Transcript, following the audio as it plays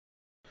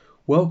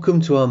Welcome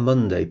to our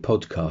Monday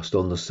podcast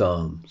on the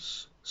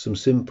Psalms, some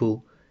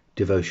simple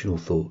devotional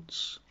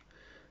thoughts.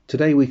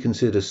 Today we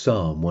consider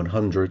Psalm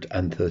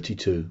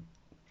 132.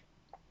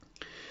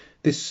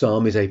 This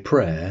psalm is a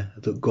prayer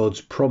that God's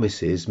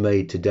promises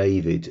made to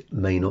David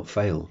may not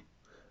fail,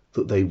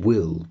 that they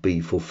will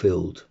be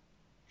fulfilled.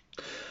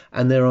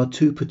 And there are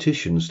two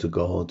petitions to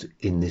God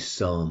in this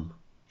psalm.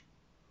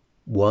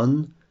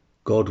 One,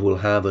 God will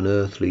have an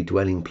earthly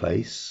dwelling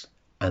place,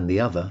 and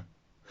the other,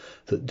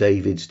 that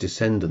David's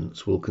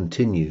descendants will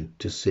continue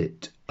to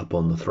sit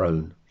upon the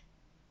throne.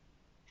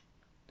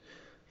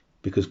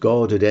 Because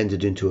God had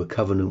entered into a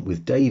covenant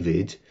with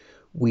David,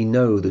 we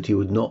know that he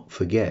would not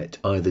forget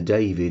either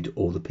David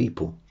or the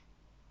people.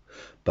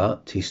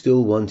 But he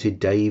still wanted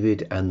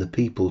David and the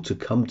people to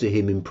come to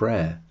him in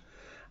prayer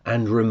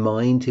and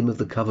remind him of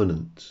the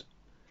covenant,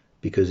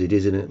 because it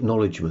is an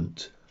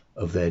acknowledgement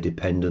of their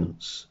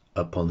dependence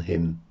upon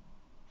him.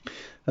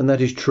 And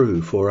that is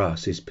true for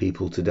us, his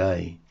people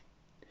today.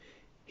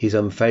 His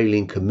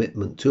unfailing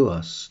commitment to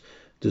us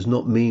does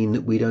not mean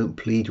that we don't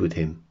plead with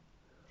him,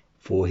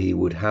 for he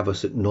would have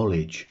us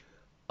acknowledge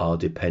our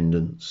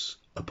dependence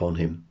upon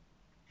him.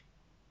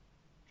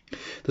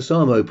 The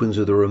psalm opens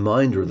with a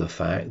reminder of the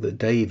fact that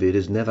David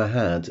has never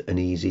had an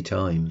easy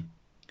time.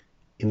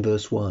 In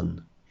verse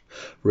 1,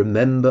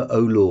 remember, O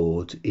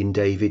Lord, in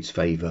David's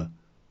favour,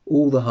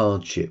 all the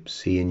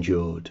hardships he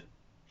endured.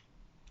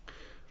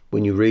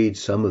 When you read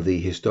some of the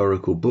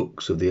historical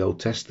books of the Old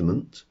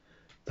Testament,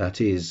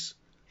 that is,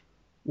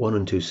 1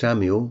 and 2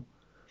 Samuel,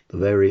 the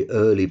very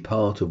early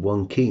part of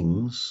 1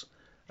 Kings,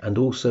 and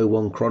also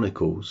 1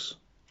 Chronicles,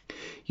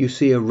 you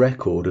see a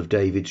record of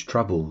David's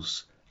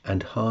troubles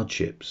and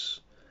hardships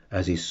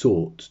as he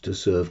sought to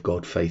serve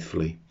God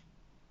faithfully.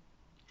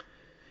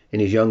 In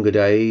his younger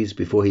days,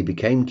 before he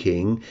became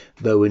king,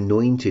 though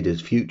anointed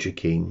as future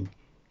king,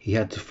 he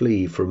had to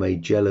flee from a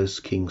jealous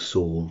King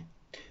Saul.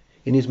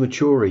 In his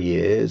maturer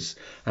years,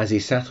 as he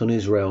sat on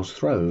Israel's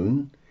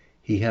throne,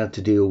 he had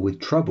to deal with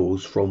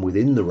troubles from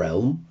within the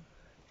realm,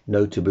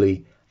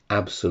 notably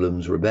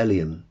Absalom's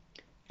rebellion,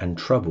 and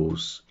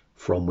troubles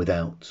from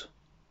without.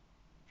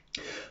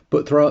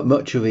 But throughout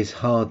much of his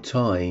hard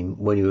time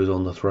when he was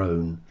on the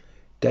throne,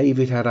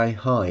 David had a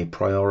high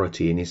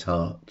priority in his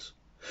heart: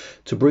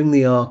 to bring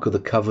the Ark of the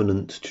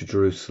Covenant to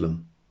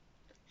Jerusalem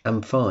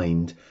and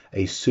find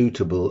a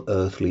suitable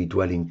earthly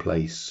dwelling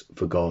place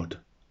for God.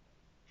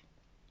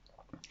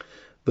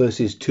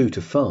 Verses 2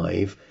 to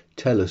 5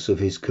 tell us of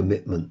his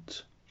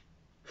commitment.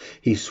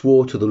 He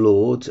swore to the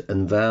Lord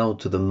and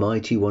vowed to the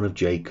Mighty One of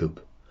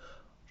Jacob,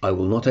 I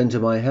will not enter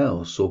my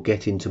house or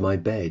get into my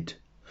bed.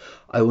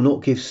 I will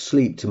not give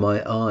sleep to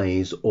my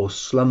eyes or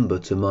slumber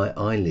to my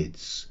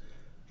eyelids,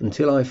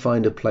 until I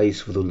find a place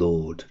for the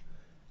Lord,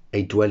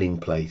 a dwelling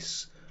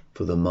place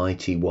for the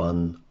Mighty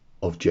One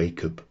of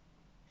Jacob.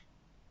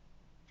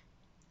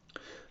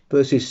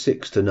 Verses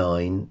 6 to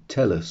 9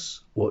 tell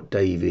us what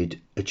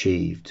David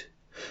achieved.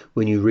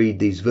 When you read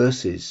these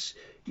verses,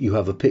 you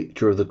have a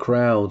picture of the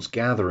crowds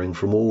gathering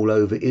from all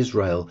over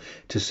Israel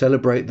to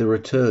celebrate the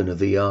return of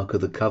the Ark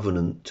of the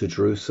Covenant to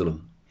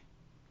Jerusalem,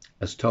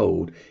 as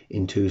told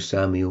in 2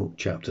 Samuel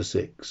chapter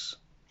 6.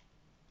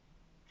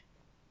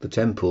 The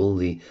temple,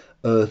 the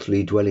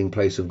earthly dwelling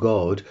place of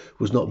God,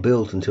 was not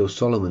built until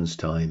Solomon's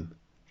time.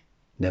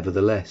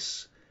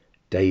 Nevertheless,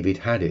 David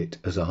had it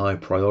as a high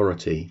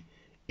priority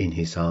in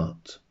his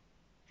heart.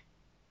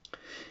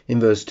 In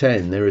verse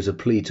 10, there is a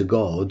plea to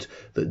God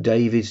that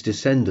David's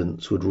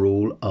descendants would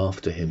rule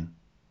after him.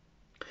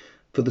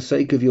 For the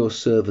sake of your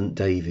servant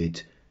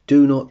David,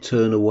 do not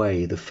turn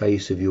away the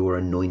face of your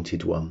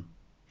anointed one.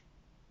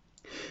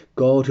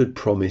 God had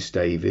promised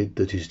David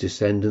that his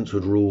descendants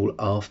would rule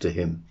after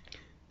him.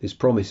 This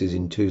promise is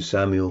in 2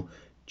 Samuel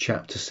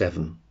chapter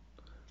 7.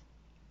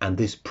 And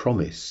this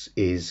promise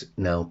is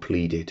now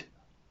pleaded.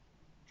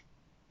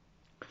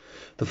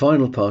 The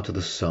final part of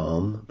the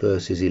psalm,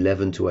 verses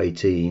 11 to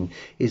 18,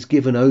 is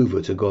given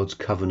over to God's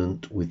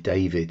covenant with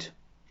David.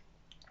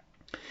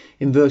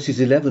 In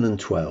verses 11 and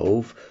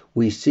 12,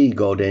 we see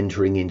God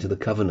entering into the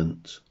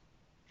covenant.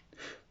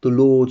 The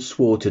Lord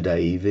swore to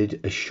David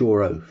a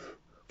sure oath,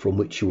 from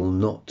which you will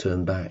not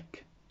turn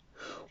back.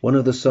 One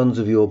of the sons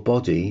of your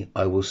body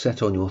I will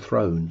set on your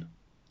throne.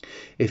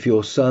 If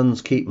your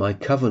sons keep my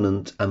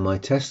covenant and my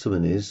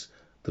testimonies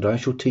that I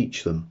shall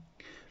teach them,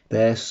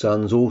 their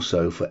sons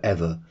also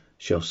forever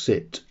shall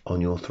sit on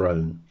your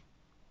throne.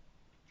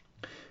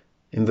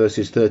 In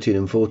verses 13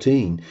 and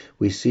 14,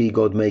 we see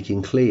God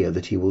making clear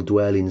that he will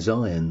dwell in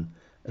Zion,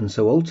 and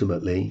so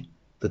ultimately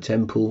the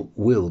temple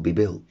will be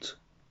built.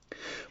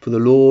 For the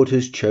Lord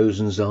has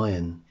chosen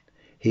Zion.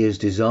 He has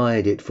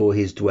desired it for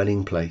his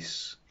dwelling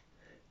place.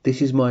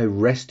 This is my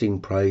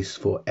resting place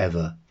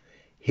forever.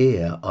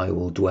 Here I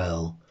will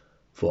dwell,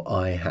 for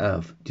I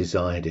have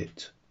desired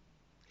it.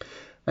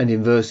 And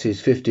in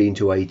verses 15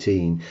 to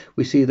 18,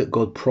 we see that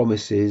God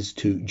promises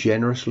to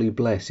generously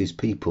bless his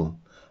people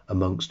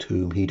amongst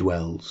whom he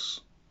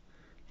dwells.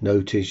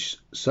 Notice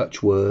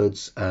such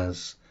words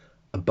as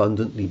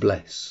abundantly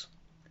bless,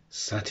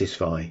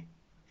 satisfy,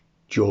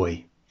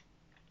 joy.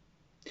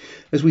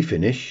 As we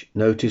finish,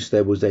 notice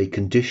there was a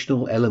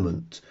conditional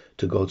element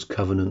to God's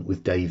covenant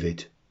with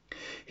David.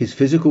 His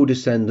physical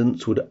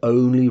descendants would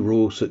only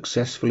rule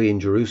successfully in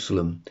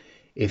Jerusalem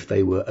if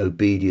they were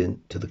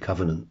obedient to the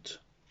covenant.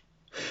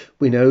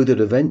 We know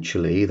that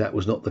eventually that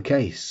was not the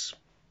case,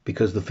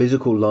 because the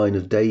physical line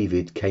of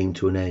David came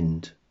to an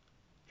end.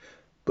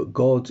 But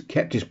God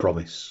kept his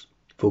promise,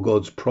 for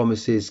God's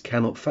promises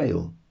cannot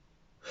fail.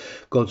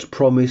 God's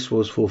promise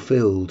was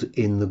fulfilled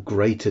in the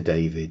greater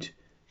David,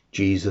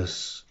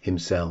 Jesus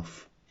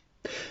himself.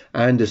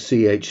 And as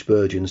C.H.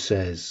 Spurgeon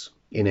says,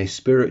 in a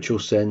spiritual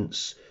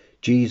sense,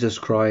 Jesus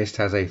Christ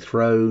has a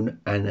throne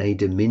and a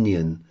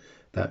dominion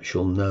that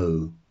shall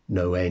know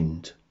no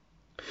end.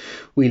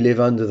 We live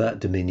under that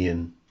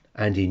dominion,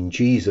 and in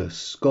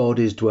Jesus, God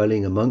is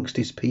dwelling amongst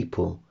his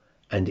people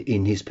and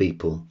in his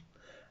people,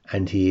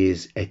 and he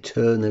is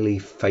eternally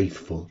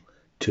faithful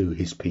to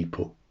his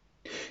people.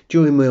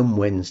 Join me on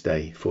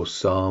Wednesday for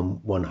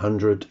Psalm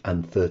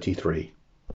 133.